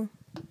you know.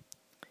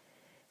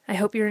 I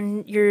hope you're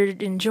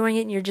enjoying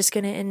it and you're just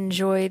going to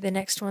enjoy the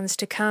next ones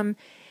to come.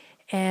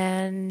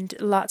 And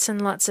lots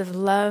of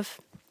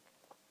love.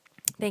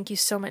 Thank you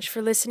so much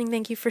for listening.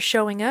 Thank you for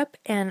showing up.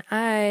 And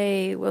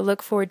I will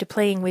look forward to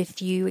playing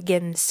with you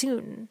again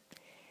soon.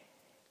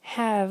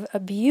 Have a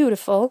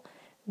beautiful,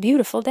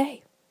 beautiful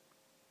day.